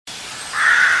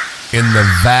In the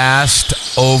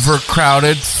vast,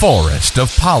 overcrowded forest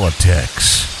of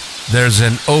politics, there's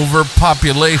an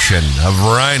overpopulation of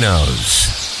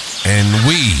rhinos, and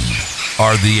we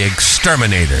are the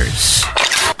exterminators.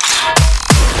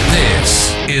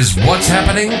 This is What's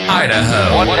Happening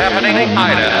Idaho. What's Happening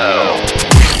Idaho.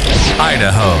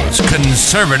 Idaho's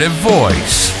conservative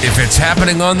voice. If it's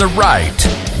happening on the right,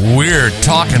 we're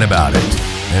talking about it.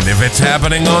 And if it's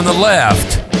happening on the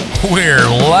left, we're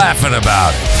laughing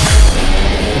about it.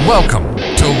 Welcome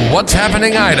to What's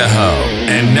Happening Idaho.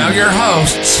 And now your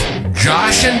hosts,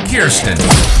 Josh and Kirsten.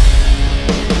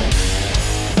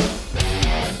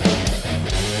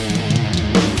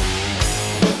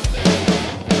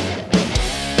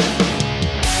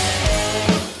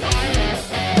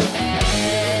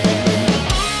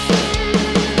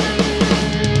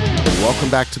 Welcome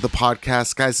back to the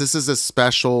podcast. Guys, this is a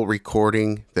special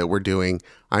recording that we're doing.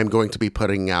 I'm going to be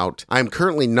putting out. I'm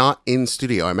currently not in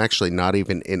studio. I'm actually not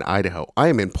even in Idaho. I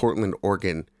am in Portland,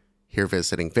 Oregon, here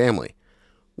visiting family.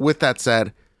 With that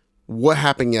said, what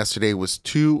happened yesterday was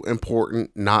too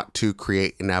important not to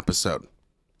create an episode.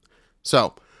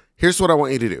 So, here's what I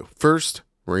want you to do. First,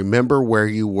 remember where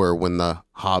you were when the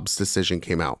Hobbs decision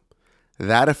came out.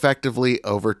 That effectively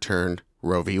overturned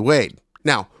Roe v. Wade.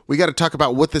 Now, we got to talk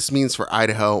about what this means for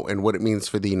Idaho and what it means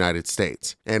for the United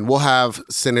States. And we'll have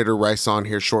Senator Rice on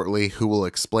here shortly who will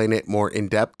explain it more in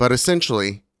depth. But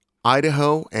essentially,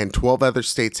 Idaho and 12 other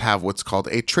states have what's called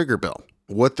a trigger bill.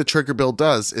 What the trigger bill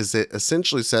does is it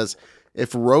essentially says,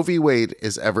 if Roe v. Wade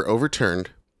is ever overturned,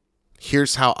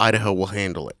 here's how Idaho will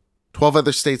handle it. 12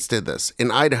 other states did this.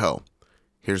 In Idaho,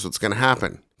 here's what's going to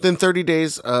happen. Within 30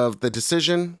 days of the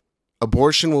decision,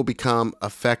 abortion will become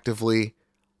effectively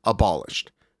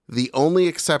abolished. The only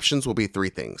exceptions will be three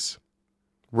things: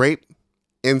 rape,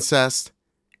 incest,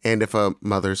 and if a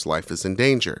mother's life is in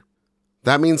danger.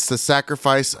 That means the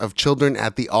sacrifice of children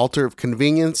at the altar of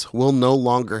convenience will no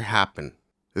longer happen.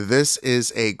 This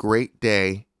is a great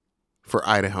day for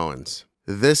Idahoans.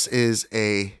 This is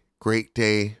a great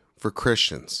day for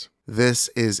Christians. This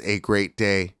is a great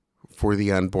day for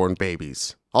the unborn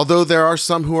babies. Although there are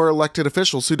some who are elected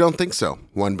officials who don't think so,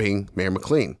 one being Mayor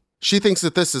McLean. She thinks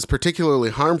that this is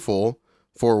particularly harmful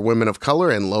for women of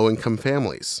color and low-income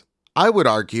families. I would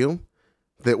argue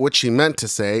that what she meant to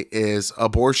say is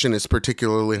abortion is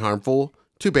particularly harmful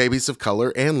to babies of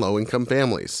color and low-income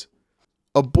families.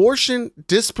 Abortion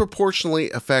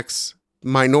disproportionately affects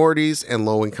minorities and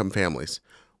low-income families.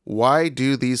 Why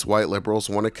do these white liberals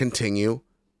want to continue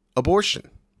abortion?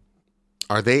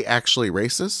 Are they actually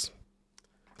racist?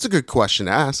 It's a good question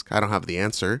to ask. I don't have the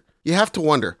answer. You have to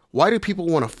wonder, why do people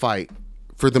want to fight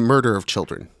for the murder of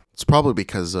children? It's probably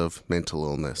because of mental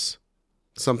illness,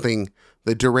 something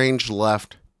the deranged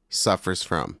left suffers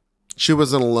from. She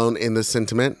wasn't alone in this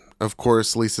sentiment. Of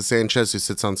course, Lisa Sanchez, who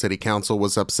sits on city council,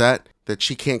 was upset that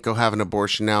she can't go have an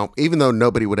abortion now, even though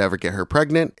nobody would ever get her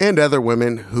pregnant, and other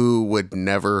women who would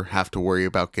never have to worry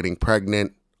about getting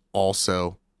pregnant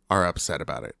also are upset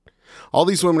about it. All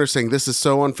these women are saying this is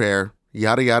so unfair.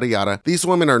 Yada, yada, yada. These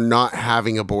women are not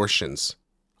having abortions.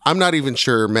 I'm not even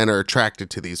sure men are attracted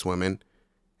to these women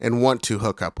and want to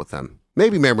hook up with them.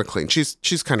 Maybe Mayor McLean.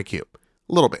 She's kind of cute.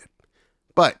 A little bit.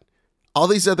 But all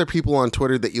these other people on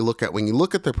Twitter that you look at, when you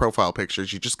look at their profile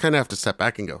pictures, you just kind of have to step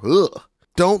back and go, ugh.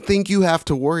 Don't think you have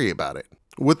to worry about it.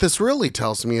 What this really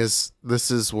tells me is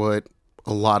this is what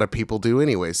a lot of people do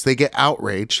anyways. They get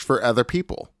outraged for other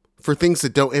people, for things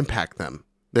that don't impact them.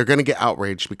 They're going to get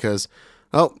outraged because,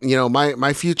 oh,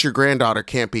 my future granddaughter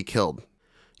can't be killed.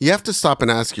 You have to stop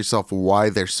and ask yourself why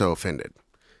they're so offended.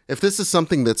 If this is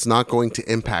something that's not going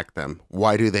to impact them,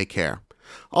 why do they care?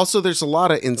 Also, there's a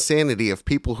lot of insanity of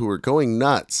people who are going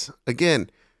nuts. Again,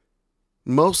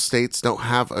 most states don't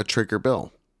have a trigger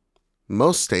bill.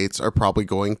 Most states are probably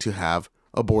going to have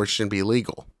abortion be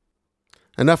legal.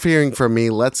 Enough hearing from me.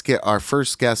 Let's get our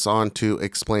first guest on to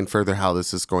explain further how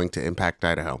this is going to impact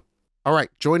Idaho. All right,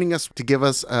 joining us to give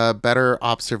us a better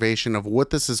observation of what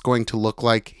this is going to look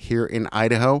like here in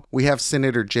Idaho, we have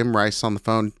Senator Jim Rice on the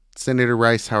phone. Senator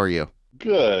Rice, how are you?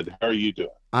 Good. How are you doing?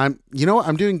 I'm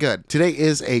doing good. Today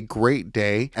is a great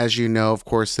day. As you know, of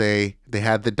course, they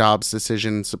had the Dobbs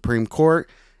decision in Supreme Court,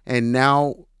 and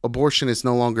now abortion is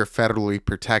no longer federally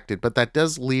protected. But that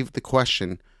does leave the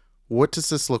question, what does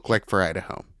this look like for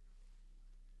Idaho?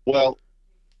 Well,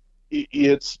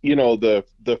 it's,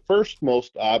 the first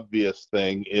most obvious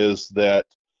thing is that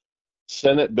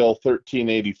Senate Bill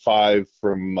 1385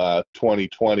 from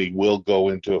 2020 will go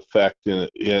into effect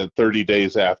in 30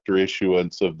 days after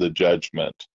issuance of the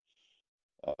judgment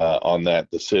on that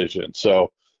decision.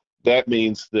 So that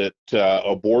means that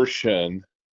abortion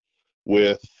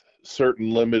with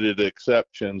certain limited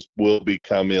exceptions, will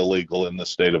become illegal in the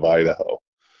state of Idaho.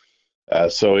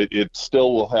 So it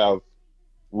still will have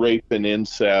rape and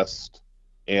incest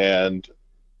and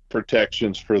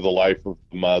protections for the life of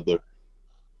the mother.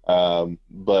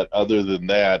 But other than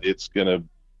that, it's gonna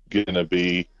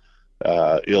be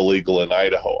illegal in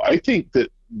Idaho. I think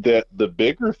that the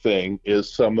bigger thing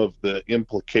is some of the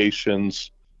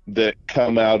implications that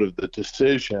come out of the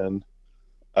decision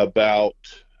about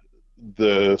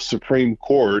the Supreme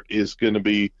Court is going to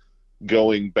be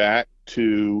going back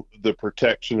to the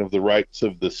protection of the rights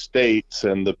of the states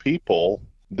and the people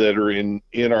that are in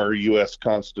our U.S.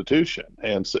 Constitution,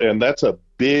 and that's a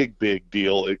big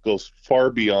deal. It goes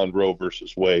far beyond Roe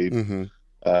versus Wade in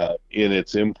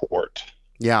its import.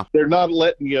 Yeah, they're not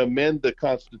letting you amend the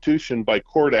Constitution by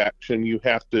court action. You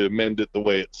have to amend it the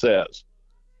way it says.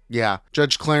 Yeah,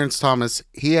 Judge Clarence Thomas,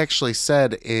 he actually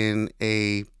said in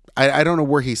I don't know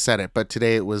where he said it, but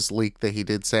today it was leaked that he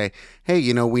did say,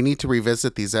 hey, we need to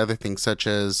revisit these other things such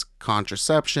as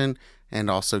contraception and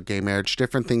also gay marriage,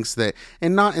 different things that,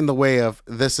 and not in the way of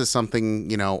this is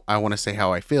something, I want to say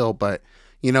how I feel, but,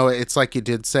 it's like you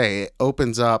did say, it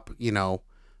opens up,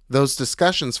 those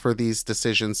discussions for these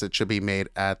decisions that should be made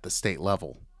at the state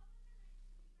level.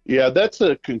 Yeah, that's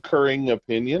a concurring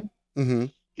opinion. Mm-hmm.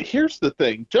 Here's the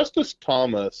thing. Justice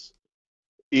Thomas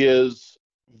is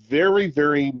very,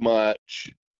 very much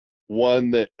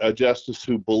a justice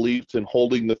who believes in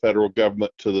holding the federal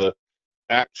government to the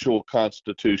actual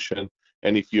Constitution.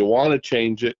 And if you want to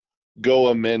change it, go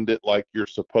amend it like you're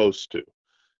supposed to.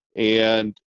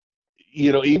 And,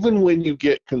 even when you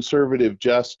get conservative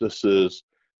justices,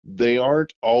 they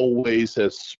aren't always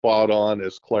as spot on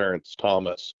as Clarence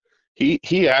Thomas.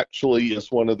 He actually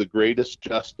is one of the greatest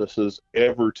justices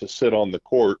ever to sit on the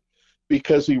court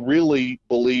because he really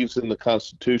believes in the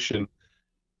Constitution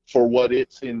for what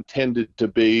it's intended to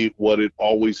be, what it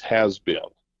always has been.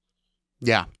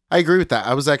 Yeah, I agree with that.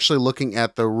 I was actually looking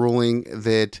at the ruling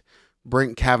that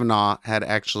Brent Kavanaugh had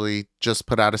actually just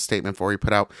put out a statement for. He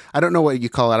put out, I don't know what you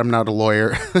call it. I'm not a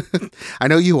lawyer. I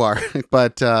know you are,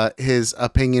 but his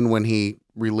opinion when he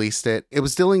released it, it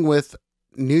was dealing with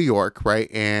New York, right?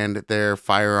 And their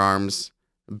firearms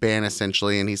ban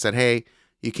essentially. And he said, hey,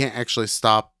 you can't actually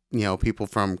stop, people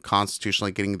from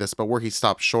constitutionally getting this. But where he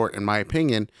stopped short, in my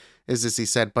opinion, is he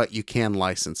said, but you can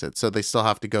license it. So they still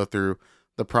have to go through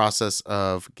the process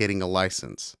of getting a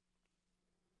license.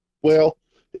 Well,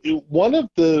 one of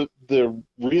the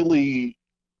really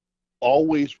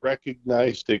always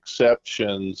recognized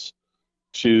exceptions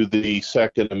to the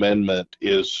Second Amendment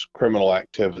is criminal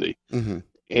activity. Mm-hmm.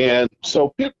 And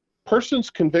so persons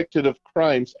convicted of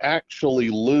crimes actually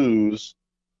lose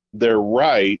their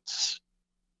rights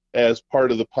as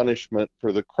part of the punishment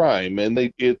for the crime.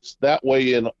 And it's that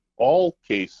way in all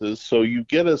cases. So you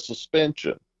get a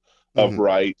suspension of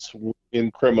rights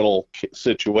in criminal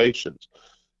situations.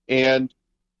 And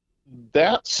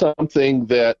that's something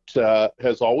that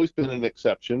has always been an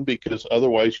exception because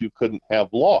otherwise you couldn't have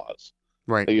laws,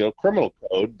 right? Criminal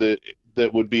code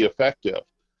that would be effective.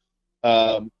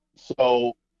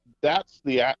 So that's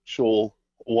the actual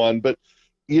one. But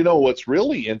what's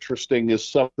really interesting is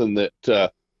something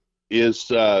that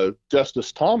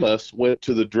Justice Thomas went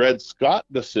to the Dred Scott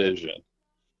decision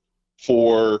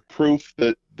for proof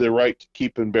that the right to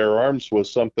keep and bear arms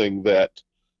was something that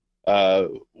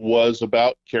was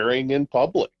about carrying in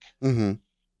public,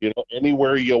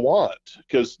 anywhere you want.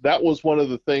 Because that was one of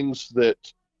the things that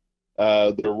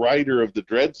the writer of the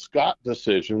Dred Scott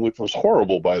decision, which was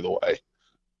horrible, by the way,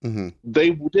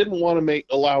 they didn't want to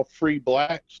allow free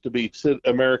blacks to be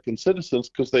American citizens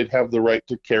because they'd have the right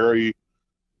to carry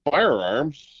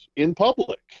firearms in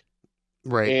public.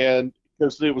 Right. And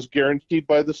because it was guaranteed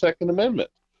by the Second Amendment.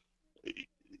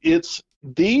 It's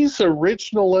these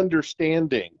original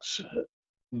understandings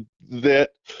that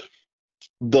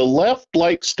the left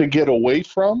likes to get away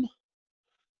from.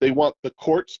 They want the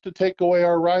courts to take away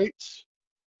our rights.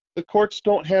 The courts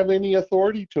don't have any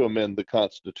authority to amend the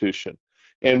Constitution.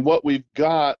 And what we've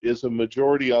got is a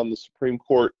majority on the Supreme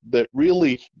Court that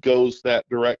really goes that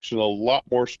direction a lot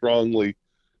more strongly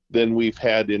than we've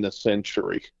had in a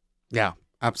century. Yeah,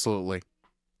 absolutely.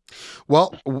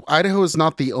 Well, Idaho is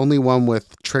not the only one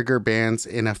with trigger bans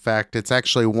in effect. It's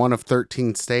actually one of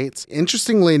 13 states.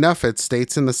 Interestingly enough, it's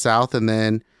states in the South, and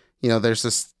then,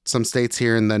 there's some states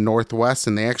here in the Northwest,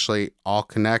 and they actually all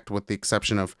connect with the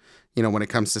exception of, when it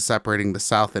comes to separating the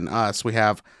South and us. We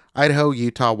have Idaho,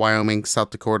 Utah, Wyoming,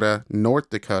 South Dakota, North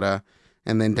Dakota,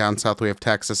 and then down south we have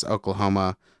Texas,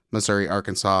 Oklahoma, Missouri,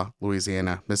 Arkansas,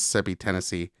 Louisiana, Mississippi,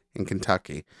 Tennessee, and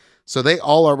Kentucky. So they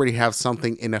all already have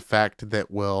something in effect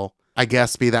that will I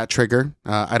guess, be that trigger.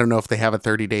 I don't know if they have a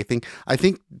 30-day thing. I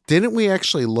think, didn't we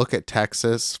actually look at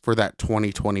Texas for that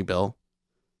 2020 bill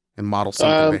and model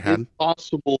something they had?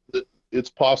 It's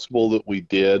possible that we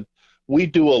did. We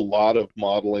do a lot of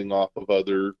modeling off of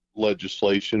other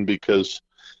legislation because,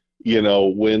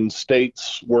 when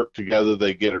states work together,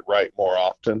 they get it right more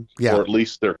often, Yeah. or at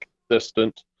least they're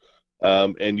consistent,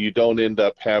 and you don't end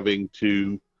up having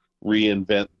to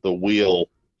reinvent the wheel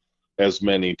as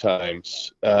many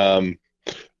times.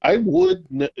 I would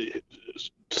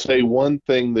say one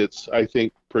thing that's, I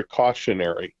think,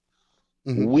 precautionary.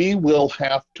 Mhm. We will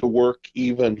have to work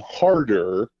even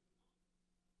harder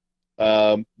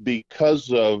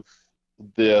because of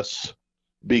this,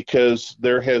 because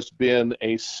there has been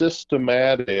a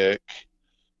systematic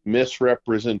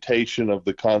misrepresentation of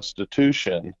the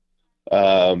Constitution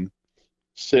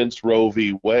since Roe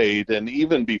v. Wade, and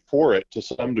even before it to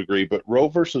some degree. But Roe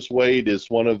versus Wade is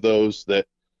one of those that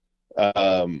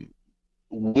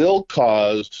will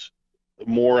cause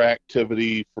more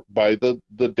activity by the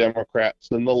Democrats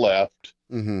and the left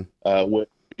when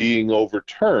being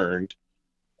overturned,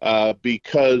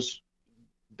 because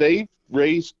they've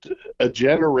raised a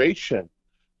generation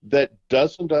that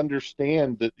doesn't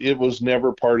understand that it was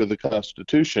never part of the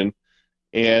Constitution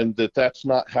and that that's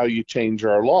not how you change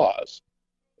our laws.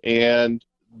 And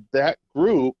that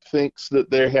group thinks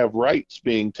that they have rights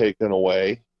being taken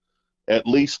away, at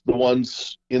least the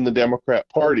ones in the Democrat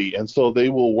Party. And so they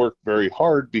will work very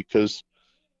hard because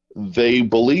they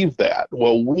believe that.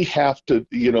 Well, we have to,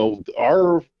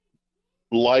 our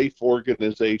life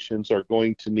organizations are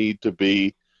going to need to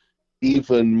be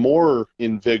even more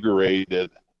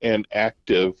invigorated and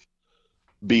active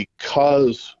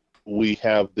because we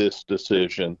have this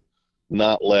decision,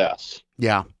 not less.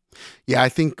 Yeah. Yeah, I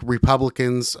think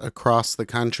Republicans across the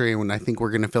country, and I think we're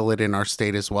going to feel it in our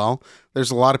state as well.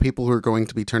 There's a lot of people who are going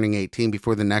to be turning 18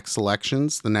 before the next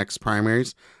elections, the next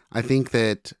primaries. I think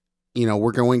that,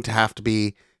 we're going to have to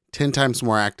be 10 times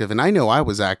more active. And I know I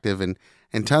was active, and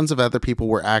tons of other people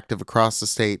were active across the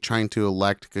state trying to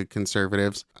elect good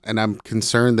conservatives. And I'm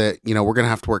concerned that, we're going to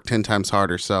have to work 10 times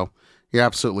harder. So you're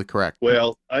absolutely correct.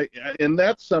 Well, and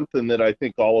that's something that I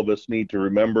think all of us need to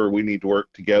remember. We need to work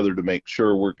together to make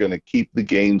sure we're going to keep the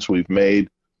gains we've made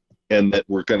and that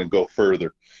we're going to go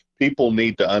further. People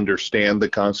need to understand the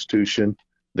Constitution.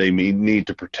 They need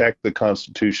to protect the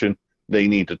Constitution. They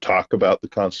need to talk about the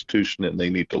Constitution, and they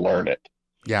need to learn it.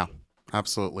 Yeah,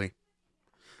 absolutely.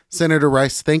 Senator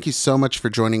Rice, thank you so much for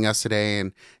joining us today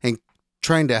and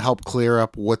trying to help clear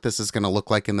up what this is going to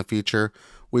look like in the future.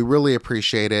 We really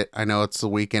appreciate it. I know it's the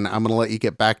weekend. I'm going to let you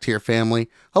get back to your family.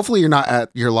 Hopefully you're not at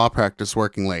your law practice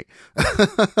working late.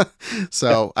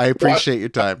 So I appreciate your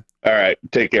time. All right.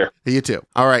 Take care. You too.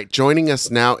 All right. Joining us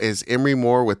now is Emery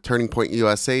Moore with Turning Point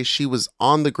USA. She was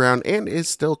on the ground and is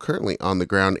still currently on the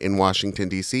ground in Washington,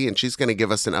 D.C. And she's going to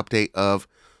give us an update of,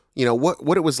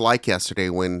 what it was like yesterday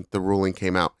when the ruling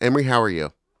came out. Emery, how are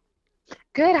you?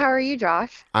 Good. How are you,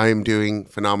 Josh? I'm doing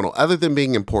phenomenal. Other than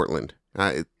being in Portland,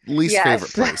 least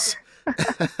favorite place.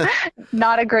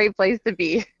 Not a great place to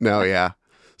be. No, yeah.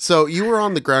 So you were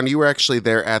on the ground. You were actually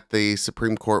there at the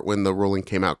Supreme Court when the ruling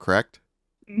came out, correct?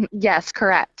 Yes,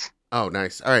 correct. Oh,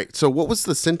 nice. All right. So what was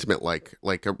the sentiment like?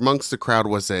 Like amongst the crowd,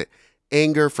 was it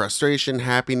anger, frustration,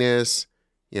 happiness?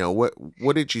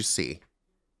 What did you see?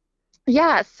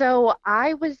 Yeah, so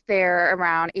I was there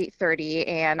around 8:30,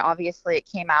 and obviously it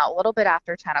came out a little bit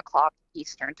after 10 o'clock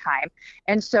Eastern time.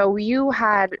 And so you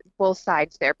had both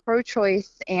sides there,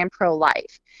 pro-choice and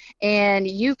pro-life. And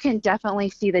you can definitely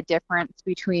see the difference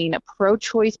between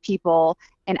pro-choice people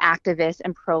and activists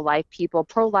and pro-life people.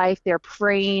 Pro-life, they're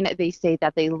praying, they say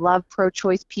that they love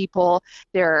pro-choice people,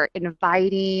 they're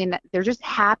inviting, they're just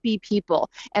happy people.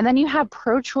 And then you have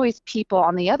pro-choice people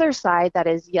on the other side that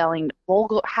is yelling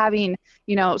vulgar,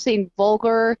 saying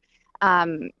vulgar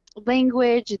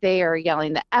language. They are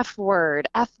yelling the F word,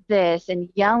 F this, and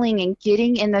yelling and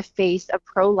getting in the face of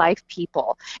pro-life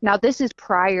people. Now, this is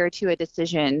prior to a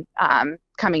decision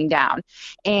coming down.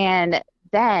 And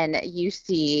then you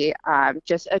see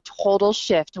just a total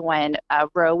shift when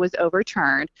Roe was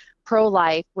overturned.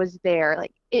 Pro-life was there.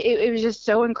 Like it was just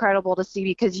so incredible to see,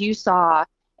 because you saw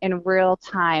in real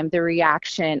time the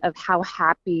reaction of how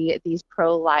happy these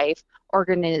pro-life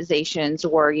organizations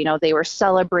were. They were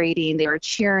celebrating, they were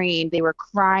cheering, they were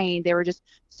crying, they were just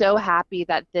so happy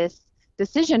that this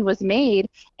decision was made.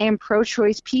 And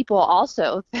pro-choice people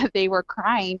also, that they were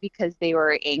crying because they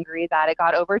were angry that it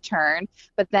got overturned,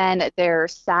 but then their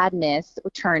sadness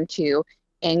turned to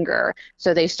anger.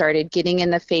 So they started getting in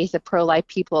the face of pro-life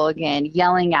people again,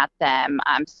 yelling at them,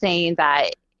 saying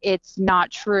that it's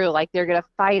not true, like they're going to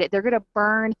fight it, they're going to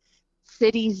burn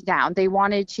cities down. They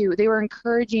were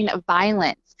encouraging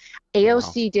violence.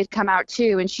 AOC did come out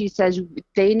too, and she says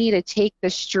they need to take the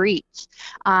streets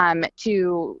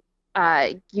to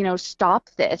stop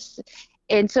this.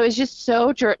 And so it's just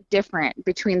so different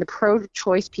between the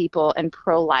pro-choice people and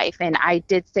pro-life. And I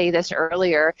did say this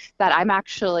earlier that I'm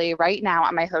actually right now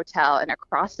at my hotel, and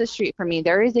across the street from me,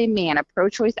 there is a man, a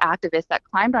pro-choice activist, that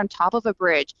climbed on top of a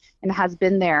bridge and has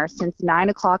been there since 9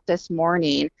 o'clock this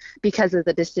morning because of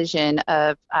the decision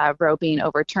of Roe being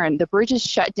overturned. The bridge is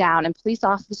shut down, and police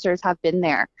officers have been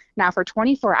there now for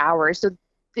 24 hours. So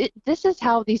this is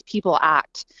how these people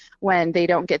act when they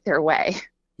don't get their way.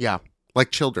 Yeah,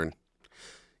 like children.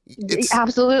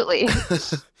 Absolutely.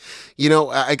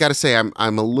 I got to say,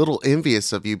 I'm a little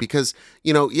envious of you because,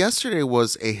 yesterday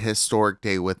was a historic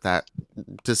day with that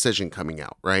decision coming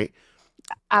out, right?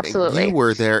 Absolutely. You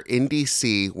were there in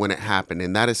DC when it happened,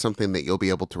 and that is something that you'll be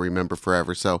able to remember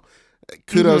forever. So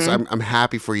kudos. I'm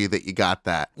happy for you that you got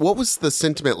that. What was the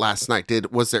sentiment last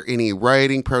night? Was there any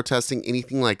rioting, protesting,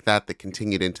 anything like that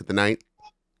continued into the night?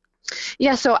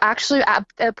 Yeah, so actually,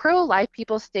 pro-life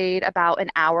people stayed about an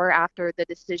hour after the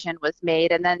decision was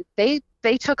made, and then they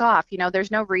took off.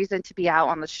 There's no reason to be out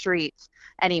on the streets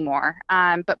anymore.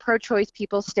 But pro-choice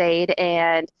people stayed,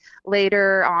 and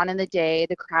later on in the day,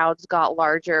 the crowds got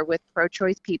larger with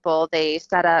pro-choice people. They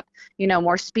set up,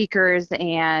 more speakers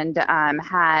and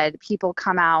had people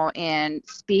come out and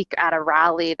speak at a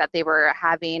rally that they were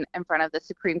having in front of the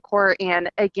Supreme Court. And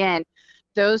again,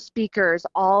 those speakers,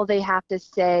 all they have to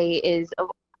say is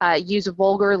use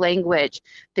vulgar language.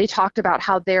 They talked about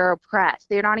how they're oppressed.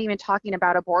 They're not even talking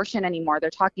about abortion anymore. They're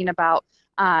talking about,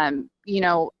 the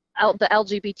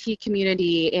LGBT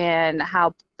community and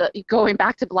how going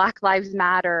back to Black Lives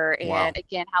Matter. And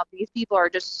again, how these people are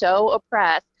just so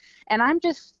oppressed. And I'm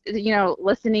just,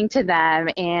 listening to them,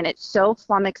 and it's so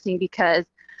flummoxing because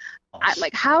I'm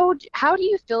like, how do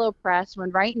you feel oppressed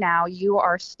when right now you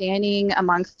are standing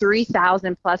amongst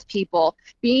 3,000 plus people,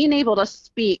 being able to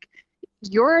speak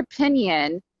your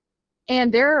opinion,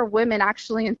 and there are women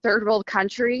actually in third world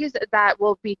countries that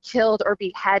will be killed or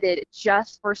beheaded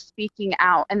just for speaking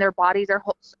out, and their bodies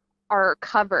are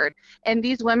covered, and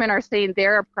these women are saying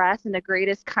they're oppressed in the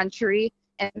greatest country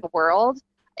in the world.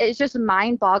 It's just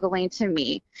mind-boggling to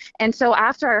me. And so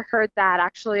after I heard that,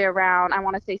 actually around, I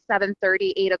want to say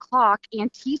 7:30, 8 o'clock,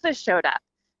 Antifa showed up.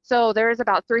 So there's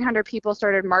about 300 people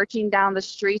started marching down the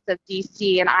streets of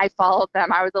DC, and I followed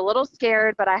them. I was a little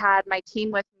scared, but I had my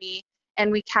team with me,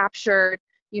 and we captured,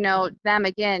 them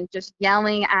again, just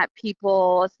yelling at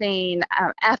people saying,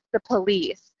 F the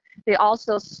police. They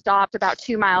also stopped about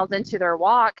 2 miles into their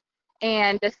walk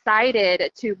and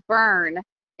decided to burn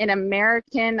an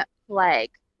American flag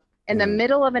in the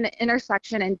middle of an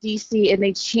intersection in DC, and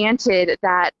they chanted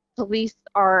that police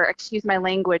are, excuse my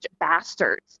language,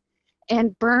 bastards,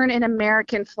 and burn an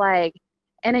American flag.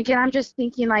 And again, I'm just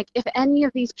thinking, like, if any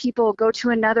of these people go to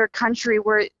another country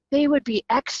where they would be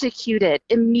executed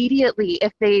immediately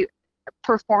if they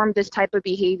perform this type of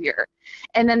behavior,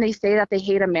 and then they say that they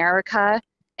hate America,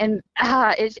 and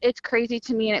it's crazy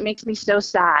to me, and it makes me so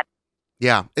sad.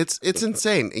 Yeah, it's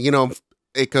insane.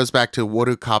 It goes back to, what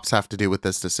do cops have to do with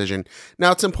this decision?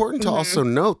 Now, it's important to also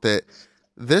note that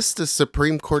the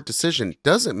Supreme Court decision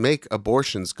doesn't make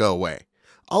abortions go away.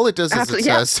 All it does is it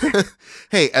says,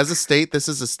 hey, as a state, this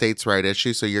is a states' right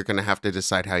issue, so you're going to have to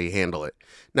decide how you handle it.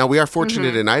 Now, we are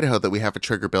fortunate in Idaho that we have a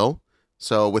trigger bill.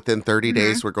 So within 30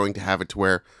 days, we're going to have it to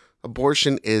where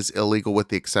abortion is illegal with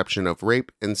the exception of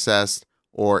rape, incest,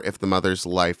 or if the mother's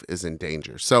life is in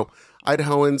danger. So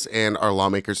Idahoans and our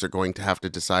lawmakers are going to have to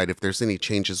decide if there's any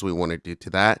changes we want to do to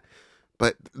that.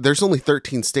 But there's only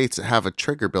 13 states that have a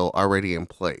trigger bill already in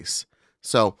place.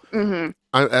 So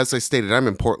as I stated, I'm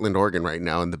in Portland, Oregon right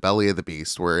now, in the belly of the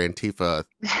beast, where Antifa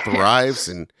thrives,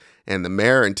 and the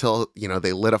mayor, until,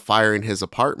 they lit a fire in his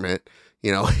apartment,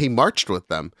 he marched with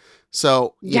them.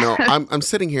 So, I'm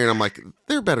sitting here and I'm like,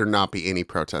 there better not be any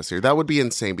protests here. That would be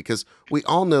insane, because we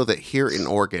all know that here in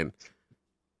Oregon,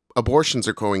 abortions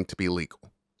are going to be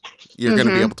legal. You're going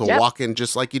to be able to walk in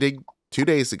just like you did 2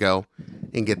 days ago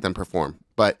and get them performed.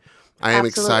 But I am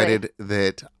excited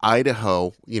that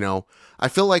Idaho, I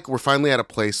feel like we're finally at a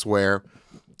place where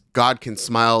God can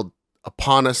smile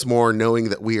upon us more, knowing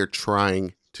that we are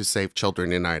trying to save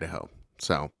children in Idaho.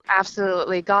 So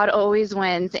absolutely, God always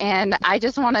wins. And I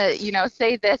just want to,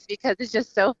 say this because it's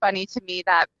just so funny to me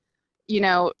that,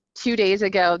 2 days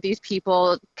ago, these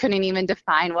people couldn't even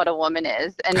define what a woman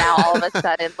is. And now all of a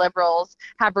sudden, liberals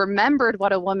have remembered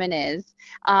what a woman is,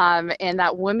 and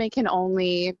that women can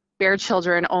only bear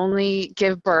children, only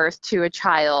give birth to a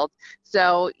child.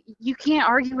 So you can't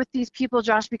argue with these people,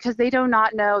 Josh, because they do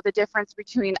not know the difference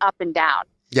between up and down.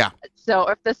 Yeah. So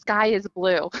if the sky is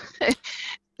blue,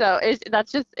 so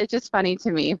it's just funny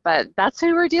to me, but that's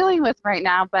who we're dealing with right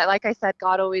now. But like I said,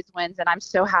 God always wins, and I'm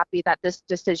so happy that this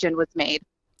decision was made.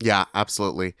 Yeah,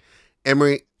 absolutely.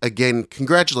 Emery, again,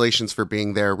 congratulations for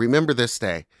being there. Remember this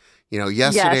day.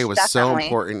 Yesterday Yes, was so definitely.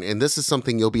 important, and this is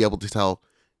something you'll be able to tell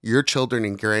your children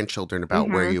and grandchildren about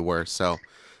where you were. So,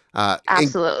 and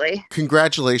Absolutely.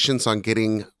 congratulations on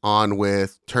getting on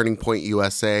with Turning Point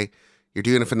USA. You're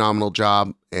doing a phenomenal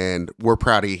job, and we're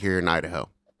proud of you here in Idaho.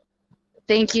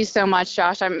 Thank you so much,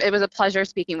 Josh. It was a pleasure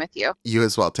speaking with you. You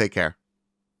as well. Take care.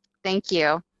 Thank you.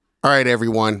 All right,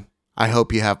 everyone. I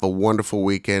hope you have a wonderful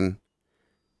weekend.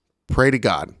 Pray to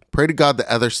God. Pray to God that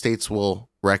other states will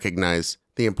recognize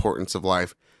the importance of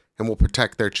life and will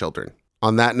protect their children.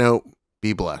 On that note,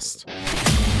 be blessed.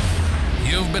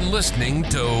 You've been listening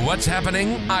to What's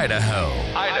Happening Idaho.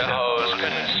 Idaho's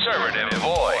conservative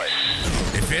voice.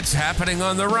 If it's happening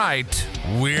on the right,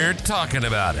 we're talking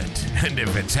about it. And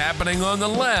if it's happening on the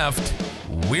left,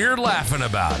 we're laughing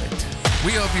about it.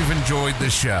 We hope you've enjoyed the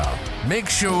show. Make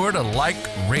sure to like,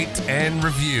 rate, and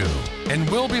review. And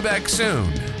we'll be back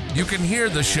soon. You can hear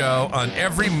the show on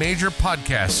every major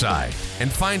podcast site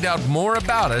and find out more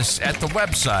about us at the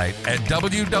website at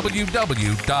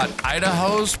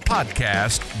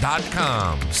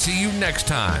www.idahospodcast.com. See you next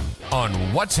time on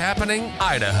What's Happening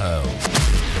Idaho.